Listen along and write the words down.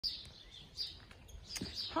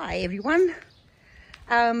Hi everyone.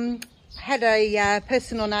 Had a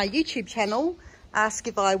person on our YouTube channel ask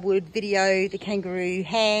if I would video the kangaroo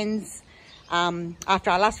hands after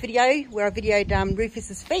our last video where I videoed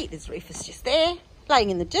Rufus's feet. There's Rufus just there laying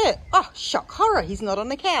in the dirt. Oh, shock horror, he's not on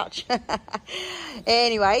the couch.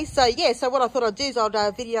 Anyway, so what I thought I'd do is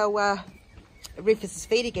I'll video Rufus's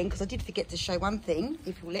feet again, because I did forget to show one thing,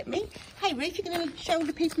 if you'll let me. Hey Ruf, you're going to show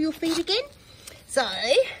the people your feet again? So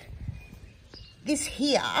this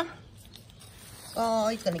here, oh,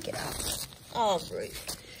 he's going to get up. Oh,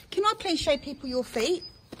 Ruf, can I please show people your feet?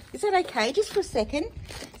 Is that okay? Just for a second.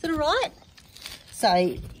 Is that all right?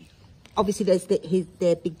 So, obviously there's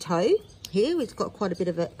their big toe here. It's got quite a bit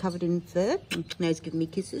of it covered in fur. Now he's giving me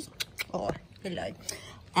kisses. Oh, hello.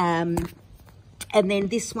 And then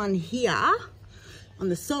this one here on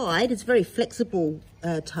the side is very flexible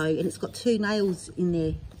toe, and it's got 2 nails in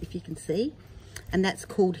there, if you can see. And that's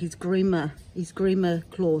called his groomer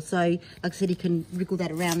claw. So, like I said, he can wriggle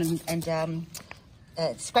that around and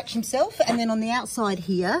scratch himself. And then on the outside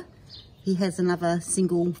here, he has another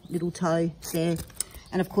single little toe there.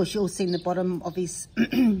 And of course, you'll see in the bottom of his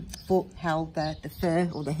foot how the fur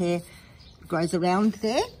or the hair grows around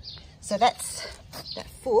there. So that's that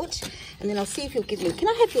foot. And then I'll see if he'll give me, can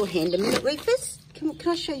I have your hand a minute, Rufus? Can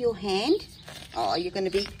I show your hand? Oh, you're going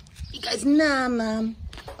to be, he goes, nah, Mum.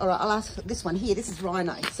 All right, I'll ask this one here. This is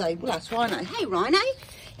Rhino. So we'll ask Rhino. Hey, Rhino,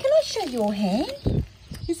 can I show your hand?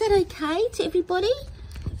 Is that okay to everybody?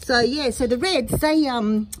 So, yeah, so the Reds, they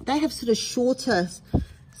have sort of shorter,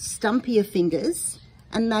 stumpier fingers,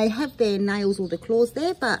 and they have their nails or their claws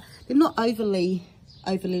there, but they're not overly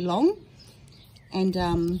long. And,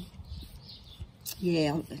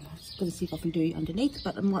 yeah, I'm just going to see if I can do underneath,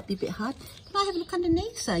 but it might be a bit hard. Can I have a look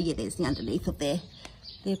underneath? So, yeah, there's the underneath of their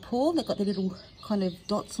paw. They've got the little kind of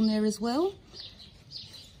dots on there as well.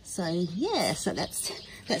 So yeah, so that's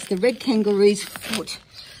the red kangaroo's foot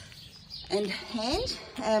and hand.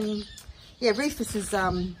 Yeah, Rufus's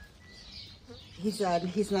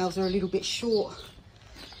his nails are a little bit short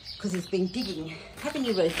because he's been digging. Haven't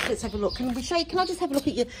you, Ruf? Let's have a look. Can I just have a look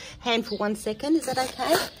at your hand for 1 second? Is that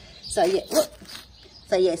okay? So yeah, look.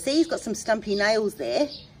 So yeah, see, he's got some stumpy nails there,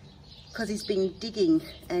 because he's been digging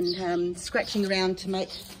and scratching around to make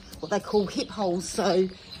what they call hip holes, so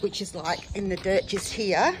which is like in the dirt just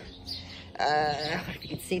here. I don't know if you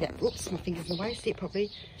can see that. Oops, my finger's in the way. See it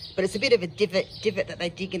properly, but it's a bit of a divot that they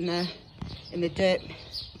dig in the dirt,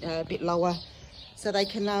 a bit lower, so they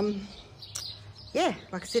can yeah,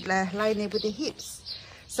 like I said, lay in there with their hips.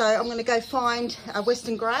 So I'm going to go find a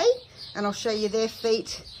Western Grey, and I'll show you their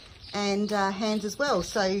feet and hands as well.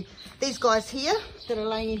 So these guys here that are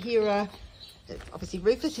laying in here are obviously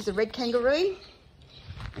Rufus is a red kangaroo,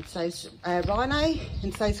 and so's Rhino,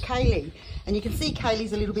 and so's Kaylee. And you can see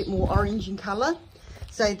Kaylee's a little bit more orange in colour.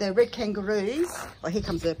 So the red kangaroos, well, here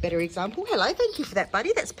comes a better example. Hello, thank you for that,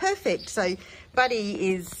 Buddy. That's perfect. So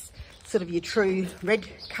Buddy is sort of your true red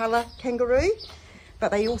colour kangaroo,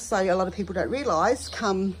 but they also, a lot of people don't realise,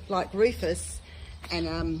 come like Rufus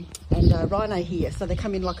and Rhino here. So they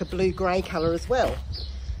come in like a blue-grey colour as well.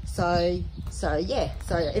 So yeah,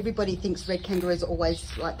 so everybody thinks red kangaroos are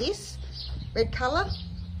always like this, red colour,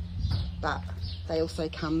 but they also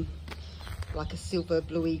come like a silver,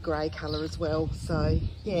 bluey, grey colour as well. So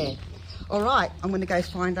yeah, all right, I'm going to go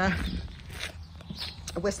find a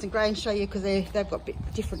Western Grey and show you, because they've got a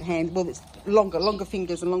bit different hands. Well, it's longer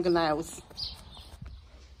fingers and longer nails.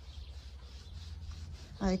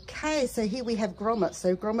 Okay, so here we have grommets.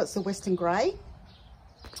 So grommets are Western Grey.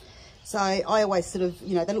 So I always sort of,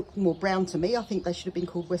 you know, they look more brown to me. I think they should have been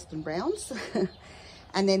called Western Browns.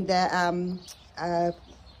 And then the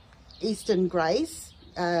Eastern Greys,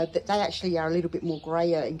 they actually are a little bit more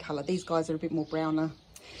greyer in colour. These guys are a bit more browner.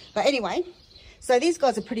 But anyway, so these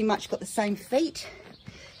guys have pretty much got the same feet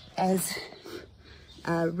as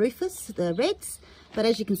Rufus, the Reds. But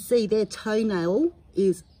as you can see, their toenail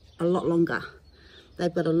is a lot longer.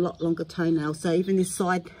 They've got a lot longer toenail. So even this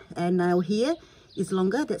side nail here is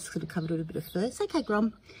longer. That's sort of covered with a bit of fur. It's okay,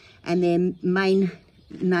 Grom. And then main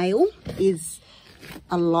nail is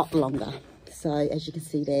a lot longer. So as you can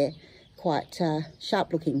see, they're quite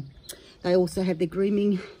sharp looking. They also have their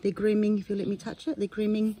grooming, if you'll let me touch it, their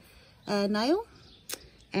grooming nail.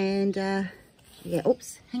 And yeah,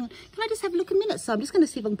 oops, hang on. Can I just have a look a minute? So I'm just going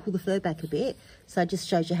to see if I can pull the fur back a bit. So it just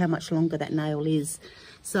shows you how much longer that nail is.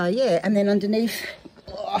 So yeah, and then underneath,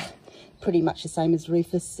 oh, pretty much the same as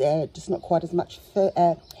Rufus, just not quite as much fur,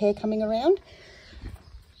 hair coming around.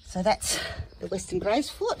 So that's the Western Grey's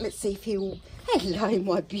foot. Let's see if he'll... Hello,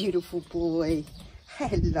 my beautiful boy.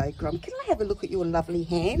 Hello, Grom. Can I have a look at your lovely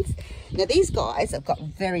hands? Now, these guys have got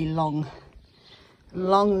very long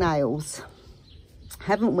long nails,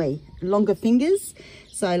 haven't we? Longer fingers.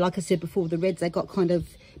 So like I said before, the reds, they got kind of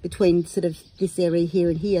between sort of this area here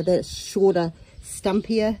and here, they're shorter,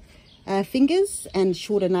 stumpier fingers and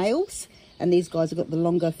shorter nails. And these guys have got the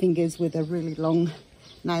longer fingers with the really long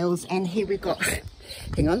nails. And here we've got,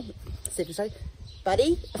 hang on,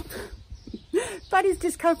 Buddy. Buddy's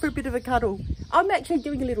just come for a bit of a cuddle. I'm actually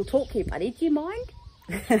doing a little talk here, Buddy. Do you mind?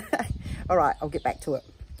 All right, I'll get back to it.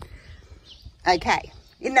 Okay,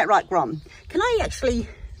 isn't that right, Grom? Can I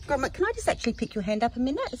just actually pick your hand up a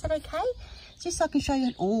minute? Is that okay? Just so I can show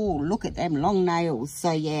you. Oh, look at them long nails.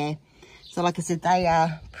 So yeah, so like I said, they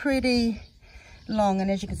are pretty long,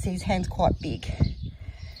 and as you can see, his hand's quite big.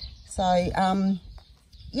 So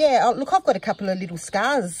yeah, look, I've got a couple of little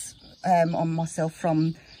scars on myself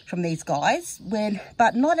from these guys,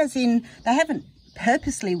 but not as in, they haven't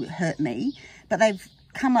purposely hurt me, but they've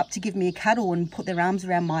come up to give me a cuddle and put their arms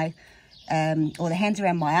around my or their hands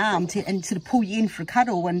around my arm and sort of pull you in for a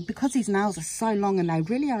cuddle. And because these nails are so long and they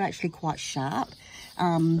really are actually quite sharp,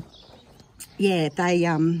 yeah, they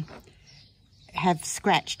have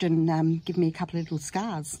scratched and given me a couple of little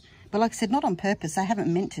scars. But like I said, not on purpose. They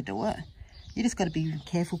haven't meant to do it. You just got to be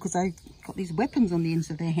careful because they've got these weapons on the ends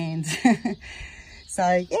of their hands.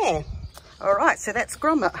 So yeah, all right, so that's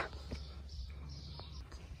Grommet.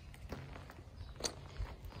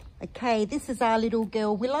 Okay, this is our little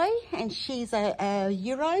girl Willow, and she's a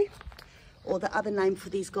Euro, or the other name for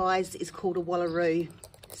these guys is called a Wallaroo.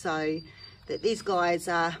 So these guys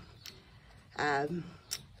are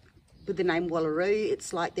with the name Wallaroo.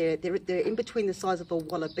 It's like they're in between the size of a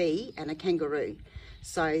wallaby and a kangaroo.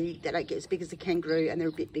 So they don't get as big as a kangaroo, and they're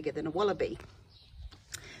a bit bigger than a wallaby.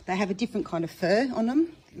 They have a different kind of fur on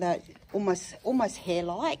them, they're almost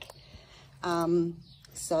hair-like.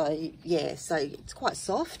 So yeah, so it's quite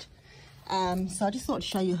soft. So I just thought to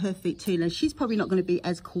show you her feet too. Now she's probably not going to be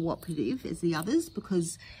as cooperative as the others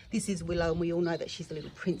because this is Willow, and we all know that she's a little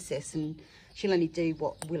princess and she'll only do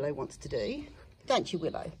what Willow wants to do. Don't you,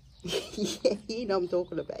 Willow? Yeah, you know I'm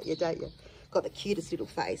talking about you, don't you? Got the cutest little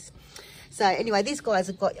face. So anyway, these guys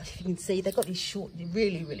have got, if you can see, they've got these short,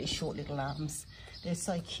 really, really short little arms. They're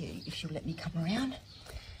so cute. If she'll let me come around.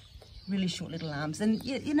 Really short little arms. And,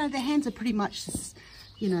 you know, their hands are pretty much,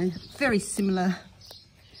 you know, very similar.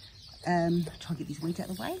 Try and get these weeds out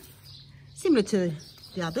of the way. Similar to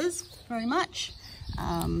the others, very much. If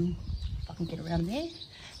I can get around there.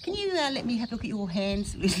 Can you let me have a look at your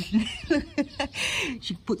hands?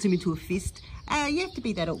 She puts them into a fist. You have to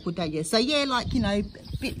be that awkward, don't you? So yeah, like, you know,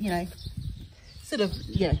 bit, you know, sort of,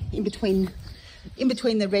 yeah, in between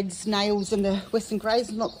the Red's nails and the Western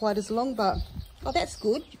Greys, not quite as long, but oh, that's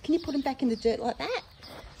good. Can you put them back in the dirt like that?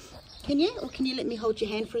 Can you? Or can you let me hold your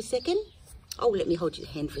hand for a second? Oh, let me hold your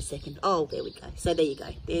hand for a second. Oh, there we go. So there you go.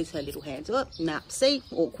 There's her little hands. Oh, nah, see?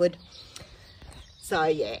 Awkward. So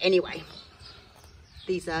yeah, anyway.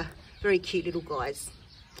 These are very cute little guys.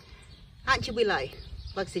 Aren't you, Willow?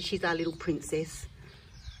 Like I said, she's our little princess.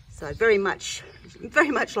 So very much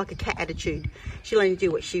like a cat attitude. She'll only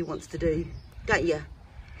do what she wants to do, don't you?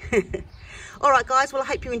 All right, guys. Well, I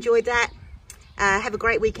hope you enjoyed that. Have a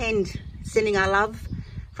great weekend. Sending our love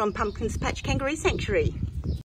from Pumpkin's Patch Kangaroo Sanctuary.